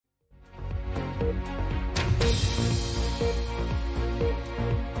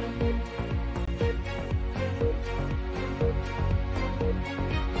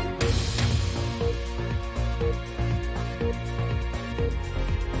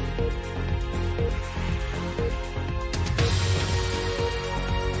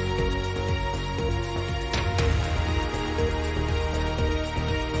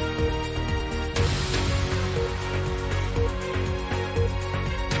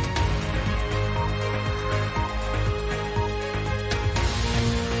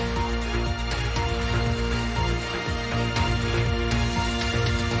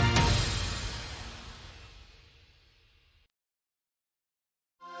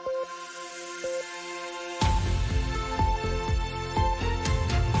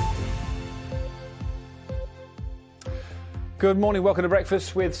Good morning, welcome to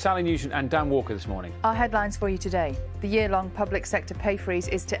Breakfast with Sally Nugent and Dan Walker this morning. Our headlines for you today. The year-long public sector pay freeze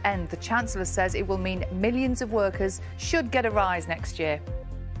is to end. The Chancellor says it will mean millions of workers should get a rise next year.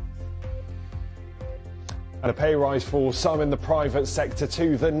 And a pay rise for some in the private sector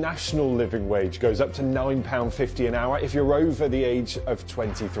too. The national living wage goes up to £9.50 an hour if you're over the age of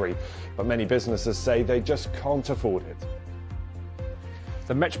 23. But many businesses say they just can't afford it.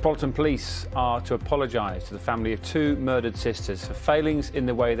 The Metropolitan Police are to apologise to the family of two murdered sisters for failings in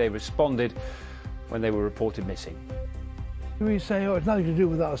the way they responded when they were reported missing. We say, oh, it's nothing to do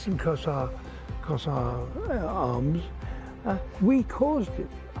with us and because our arms. We caused it.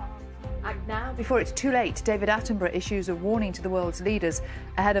 Act now before it's too late. David Attenborough issues a warning to the world's leaders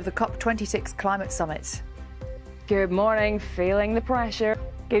ahead of the COP26 climate summit. Good morning, feeling the pressure.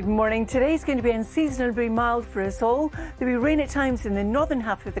 Good morning. Today's going to be unseasonably mild for us all. There'll be rain at times in the northern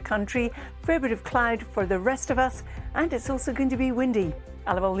half of the country, a fair bit of cloud for the rest of us, and it's also going to be windy.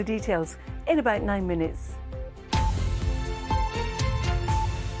 I'll have all the details in about 9 minutes.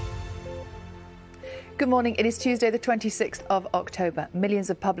 Good morning. It is Tuesday, the 26th of October. Millions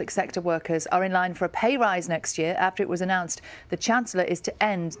of public sector workers are in line for a pay rise next year after it was announced the Chancellor is to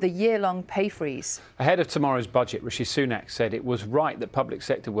end the year-long pay freeze. Ahead of tomorrow's budget, Rishi Sunak said it was right that public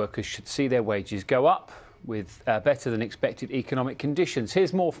sector workers should see their wages go up with better than expected economic conditions.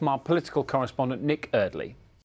 Here's more from our political correspondent Nick Eardley.